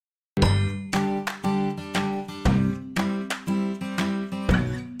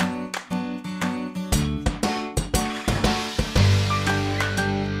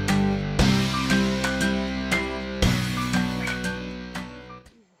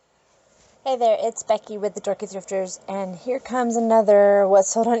Hey there, it's Becky with the Dorky Thrifters, and here comes another What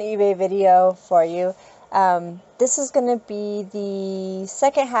Sold on eBay video for you. This is going to be the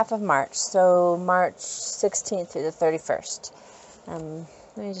second half of March, so March 16th through the 31st. Let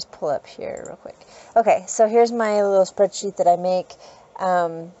me just pull up here real quick. Okay, so here's my little spreadsheet that I make.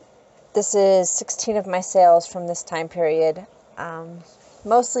 This is 16 of my sales from this time period.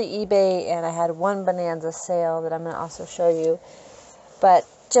 Mostly eBay, and I had one bonanza sale that I'm going to also show you. But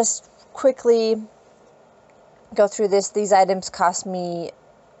just quickly go through this. These items cost me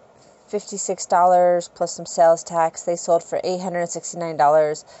 $56 plus some sales tax. They sold for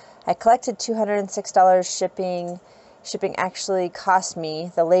 $869. I collected $206 shipping. Shipping actually cost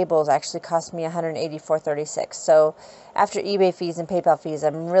me, the labels actually cost me $184.36. So after eBay fees and PayPal fees,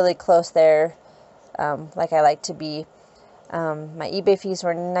 I'm really close there, like I like to be. My eBay fees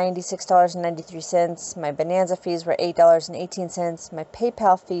were $96.93. My bonanza fees were $8.18. My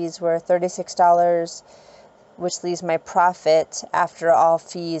PayPal fees were $36, which leaves my profit after all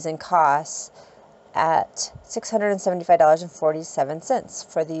fees and costs at $675.47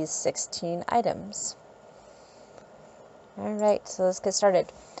 for these 16 items. Alright, so let's get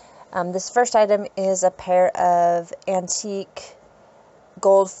started. This first item is a pair of antique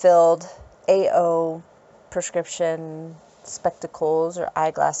gold-filled AO prescription spectacles or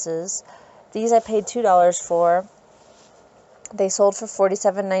eyeglasses. These I paid $2 for. They sold for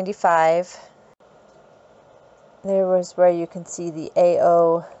 $47.95. There was where you can see the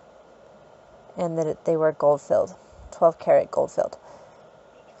AO and that they were gold filled, 12 karat gold filled.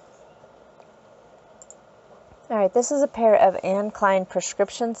 Alright, this is a pair of Anne Klein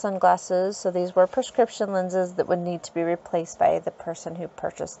prescription sunglasses. So these were prescription lenses that would need to be replaced by the person who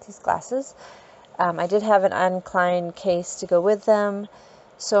purchased these glasses. I did have an Anne Klein case to go with them.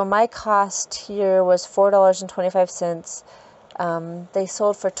 So my cost here was $4.25. They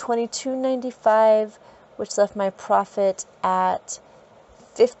sold for $22.95, which left my profit at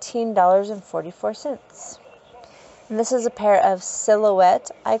 $15.44. And this is a pair of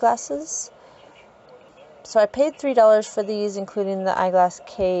silhouette eyeglasses. So I paid $3 for these, including the eyeglass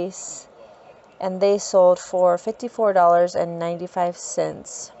case, and they sold for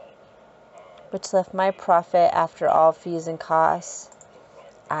 $54.95. which left my profit after all fees and costs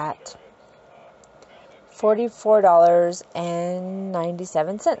at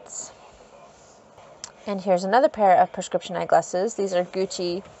 $44.97. And here's another pair of prescription eyeglasses. These are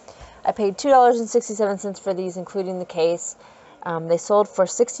Gucci. I paid $2.67 for these, including the case. They sold for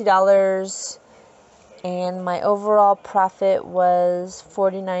 $60, and my overall profit was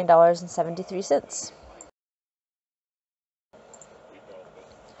 $49.73.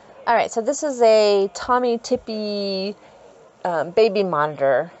 Alright, so this is a Tommy Tippy baby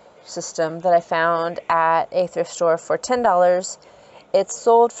monitor system that I found at a thrift store for $10. It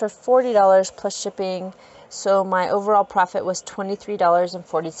sold for $40 plus shipping, so my overall profit was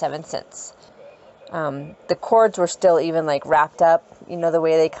 $23.47. The cords were still even like wrapped up, you know, the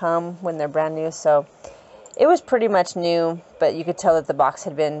way they come when they're brand new, so it was pretty much new, but you could tell that the box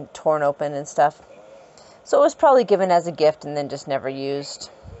had been torn open and stuff. So it was probably given as a gift and then just never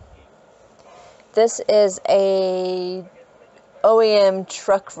used. This is a OEM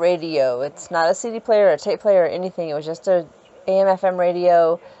truck radio. It's not a CD player or a tape player or anything. It was just a AM/FM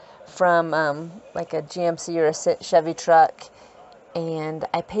radio from like a GMC or a Chevy truck. And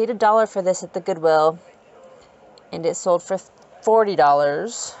I paid $1 for this at the Goodwill, and it sold for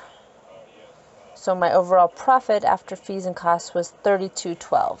 $40. So my overall profit after fees and costs was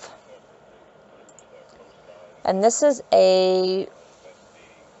 $32.12. And this is a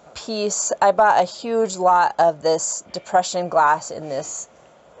piece. I bought a huge lot of this depression glass in this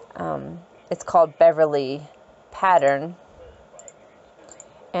it's called Beverly pattern,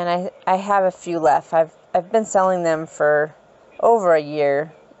 and I have a few left. I've been selling them for over a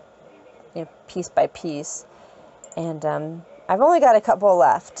year, you know, piece by piece, and I've only got a couple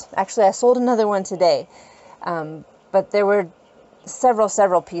left. Actually, I sold another one today, but there were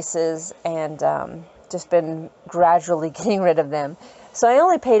several pieces, and just been gradually getting rid of them. So I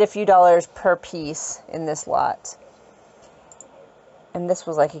only paid a few dollars per piece in this lot. And this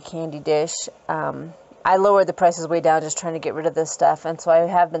was like a candy dish. I lowered the prices way down just trying to get rid of this stuff. And so I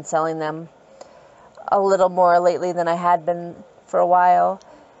have been selling them a little more lately than I had been for a while.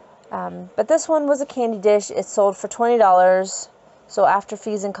 But this one was a candy dish. It sold for $20. So after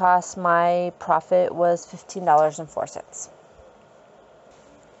fees and costs, my profit was $15.04.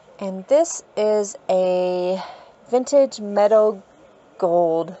 And this is a vintage meadow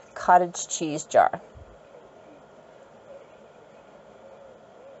gold cottage cheese jar.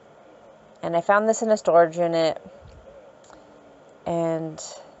 And I found this in a storage unit, and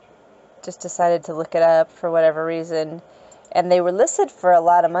just decided to look it up for whatever reason. And they were listed for a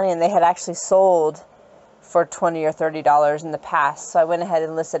lot of money, and they had actually sold for $20 or $30 in the past. So I went ahead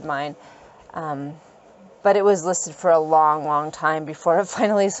and listed mine. But it was listed for a long, long time before it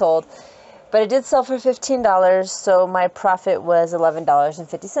finally sold. But it did sell for $15, so my profit was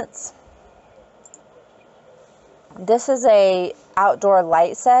 $11.50. This is a outdoor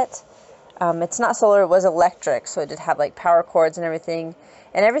light set. It's not solar, it was electric, so it did have like power cords and everything.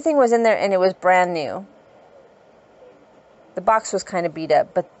 And everything was in there, and it was brand new. The box was kind of beat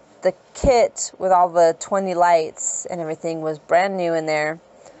up, but the kit with all the 20 lights and everything was brand new in there.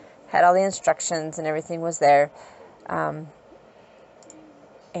 Had all the instructions and everything was there. And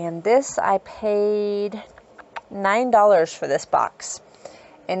this, I paid $9 for this box.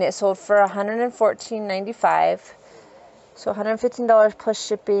 And it sold for $114.95. So $115 plus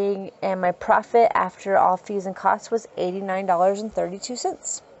shipping. And my profit after all fees and costs was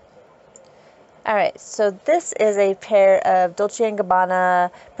 $89.32. Alright, so this is a pair of Dolce &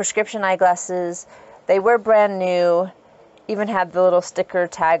 Gabbana prescription eyeglasses. They were brand new. Even had the little sticker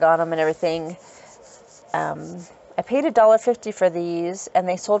tag on them and everything. I paid $1.50 for these, and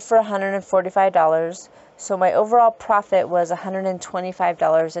they sold for $145. So my overall profit was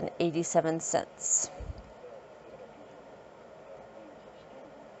 $125.87.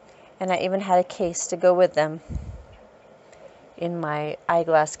 And I even had a case to go with them in my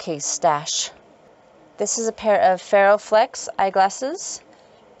eyeglass case stash. This is a pair of Ferroflex eyeglasses.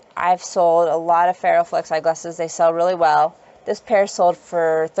 I've sold a lot of Ferroflex eyeglasses. They sell really well. This pair sold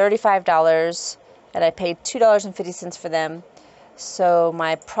for $35, and I paid $2.50 for them. So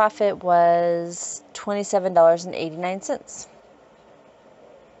my profit was $27.89.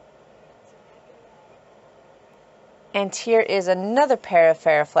 And here is another pair of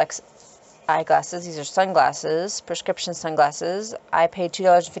Ferroflex eyeglasses. These are sunglasses, prescription sunglasses. I paid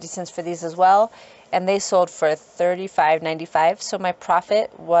 $2.50 for these as well, and they sold for $35.95. So my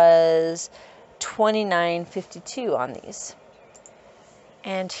profit was $29.52 on these.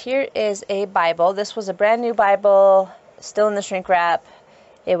 And here is a Bible. This was a brand new Bible, still in the shrink wrap.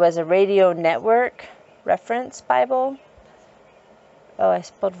 It was a Radio Network reference Bible. Oh, I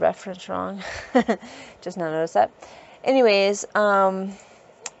spelled reference wrong. Just now noticed that. Anyways,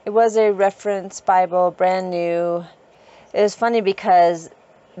 it was a reference Bible, brand new. It was funny because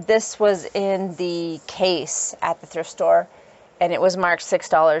this was in the case at the thrift store, and it was marked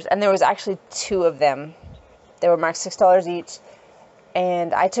 $6. And there was actually two of them. They were marked $6 each.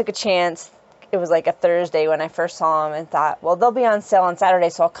 And I took a chance. It was like a Thursday when I first saw them, and thought, well, they'll be on sale on Saturday,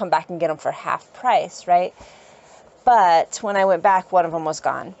 so I'll come back and get them for half price, right? But when I went back, one of them was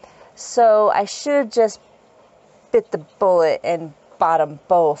gone. So I should have just bit the bullet and bought them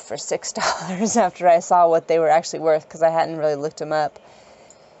both for $6 after I saw what they were actually worth, because I hadn't really looked them up.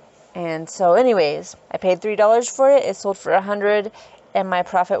 And so anyways, I paid $3 for it. It sold for $100, and my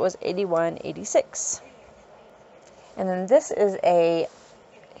profit was $81.86. And then this is a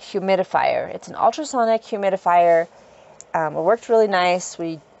humidifier. It's an ultrasonic humidifier. It worked really nice.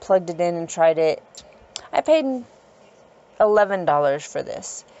 We plugged it in and tried it. I paid $11 for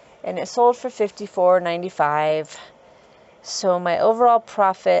this, and it sold for $54.95. So my overall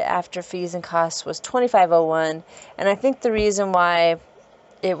profit after fees and costs was $25.01. And I think the reason why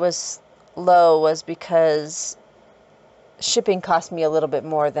it was low was because shipping cost me a little bit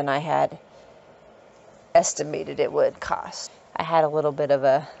more than I had estimated it would cost. I had a little bit of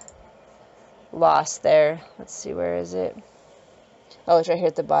a loss there. Let's see, where is it? Oh, it's right here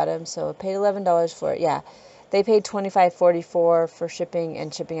at the bottom. So I paid $11 for it. Yeah, they paid $25.44 for shipping,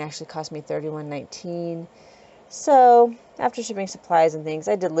 and shipping actually cost me $31.19. So after shipping supplies and things,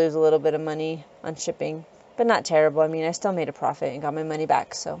 I did lose a little bit of money on shipping, but not terrible. I mean, I still made a profit and got my money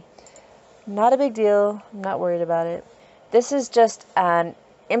back, so not a big deal. I'm not worried about it. This is just an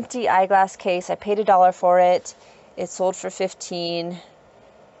empty eyeglass case. I paid $1 for it. It sold for $15.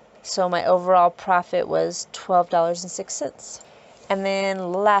 So my overall profit was $12.06. And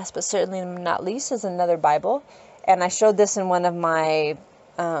then last but certainly not least is another Bible. And I showed this in one of my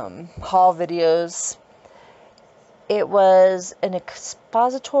haul videos. It was an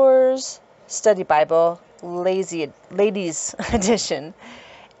Expositor's Study Bible, Ladies Edition.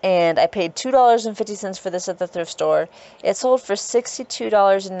 And I paid $2.50 for this at the thrift store. It sold for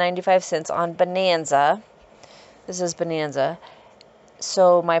 $62.95 on Bonanza. This is Bonanza.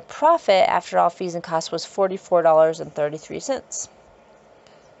 So my profit after all fees and costs was $44.33.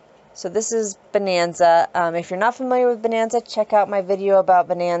 So this is Bonanza. If you're not familiar with Bonanza, check out my video about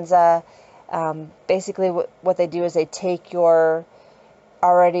Bonanza. Basically what they do is they take your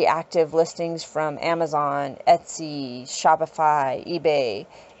already active listings from Amazon, Etsy, Shopify, eBay,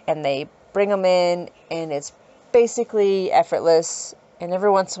 and they bring them in, and it's basically effortless. And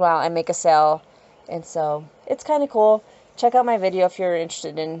every once in a while I make a sale, and so it's kind of cool. Check out my video if you're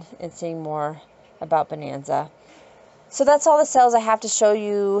interested in seeing more about Bonanza. So that's all the sales I have to show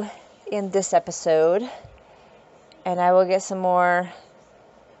you in this episode, and I will get some more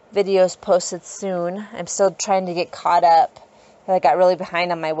videos posted soon. I'm still trying to get caught up. I got really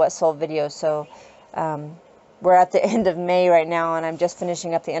behind on my what sold videos, so we're at the end of May right now, and I'm just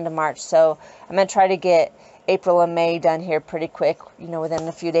finishing up the end of March, so I'm going to try to get April and May done here pretty quick, within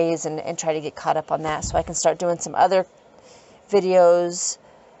a few days, and try to get caught up on that so I can start doing some other videos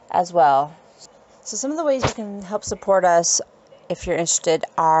as well. So some of the ways you can help support us, if you're interested,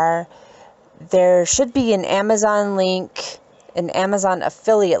 are there should be an Amazon link, an Amazon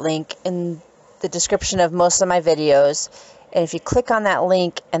affiliate link in the description of most of my videos. And if you click on that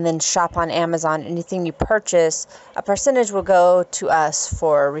link and then shop on Amazon, anything you purchase, a percentage will go to us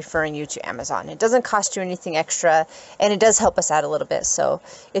for referring you to Amazon. It doesn't cost you anything extra, and it does help us out a little bit. So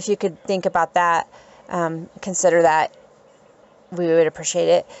if you could think about that, consider that, we would appreciate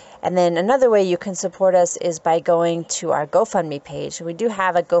it. And then another way you can support us is by going to our GoFundMe page. We do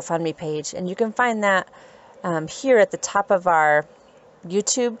have a GoFundMe page, and you can find that here at the top of our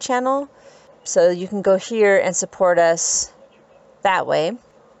YouTube channel. So you can go here and support us that way. And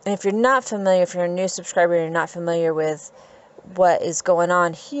if you're not familiar, if you're a new subscriber and you're not familiar with what is going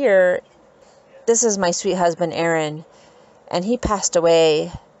on here, this is my sweet husband, Aaron, and he passed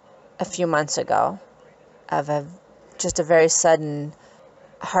away a few months ago of just a very sudden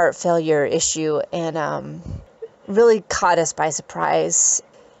heart failure issue, and really caught us by surprise.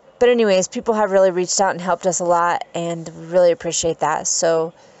 But anyways, people have really reached out and helped us a lot, and really appreciate that.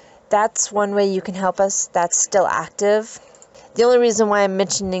 So that's one way you can help us. That's still active. The only reason why I'm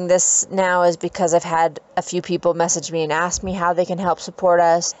mentioning this now is because I've had a few people message me and ask me how they can help support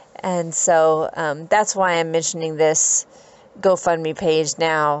us. And so that's why I'm mentioning this GoFundMe page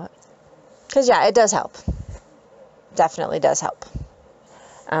now. Because, yeah, it does help. Definitely does help.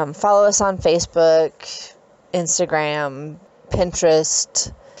 Follow us on Facebook, Instagram,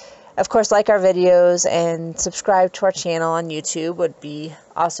 Pinterest. Of course, like our videos and subscribe to our channel on YouTube would be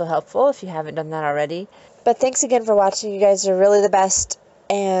also helpful if you haven't done that already. But thanks again for watching. You guys are really the best,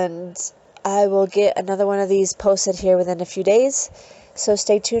 and I will get another one of these posted here within a few days. So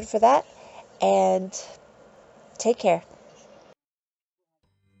stay tuned for that, and take care.